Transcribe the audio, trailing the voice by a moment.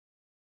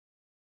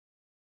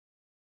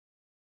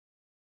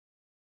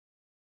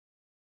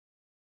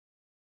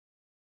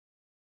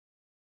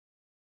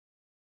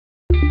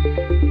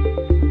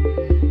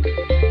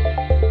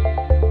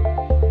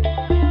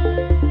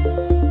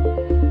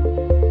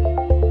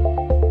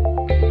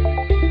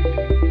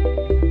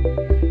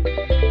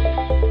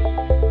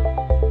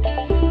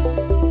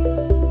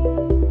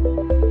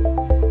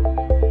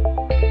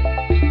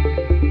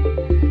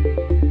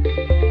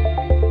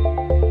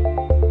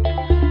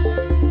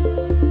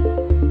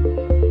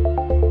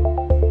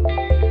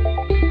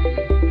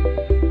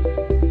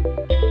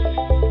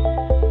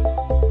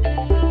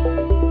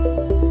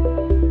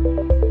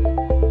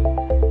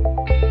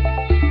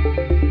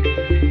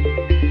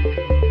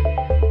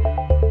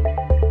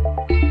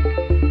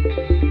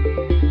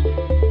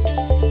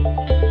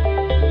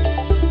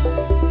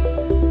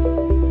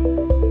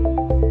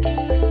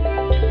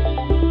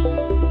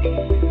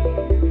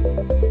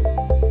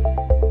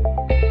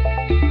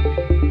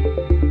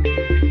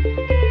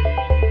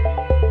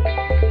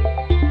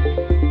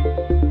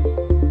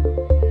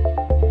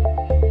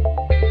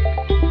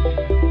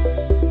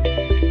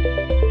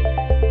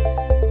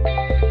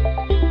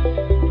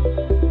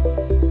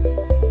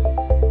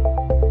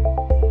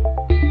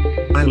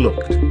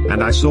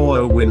And I saw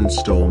a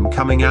windstorm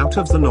coming out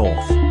of the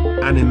north,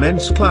 an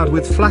immense cloud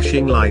with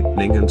flashing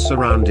lightning and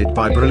surrounded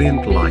by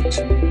brilliant light.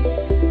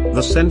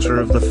 The center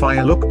of the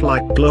fire looked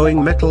like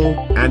glowing metal,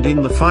 and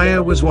in the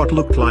fire was what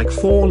looked like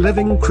 4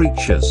 living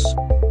creatures.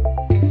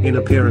 In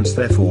appearance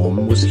their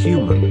form was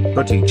human,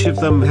 but each of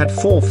them had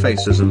 4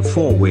 faces and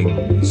 4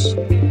 wings.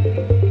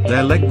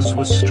 Their legs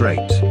were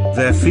straight,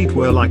 their feet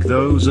were like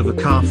those of a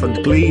calf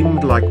and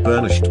gleamed like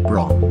burnished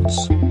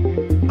bronze.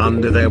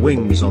 Under their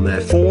wings on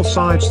their 4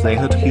 sides they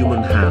had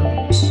human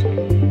hands.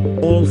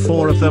 All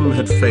 4 of them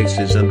had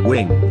faces and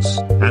wings,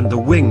 and the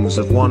wings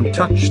of one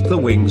touched the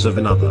wings of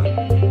another.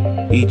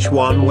 Each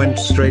one went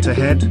straight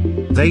ahead,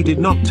 they did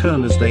not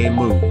turn as they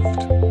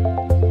moved.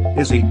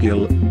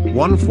 Ezekiel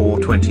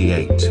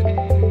 1:4-28.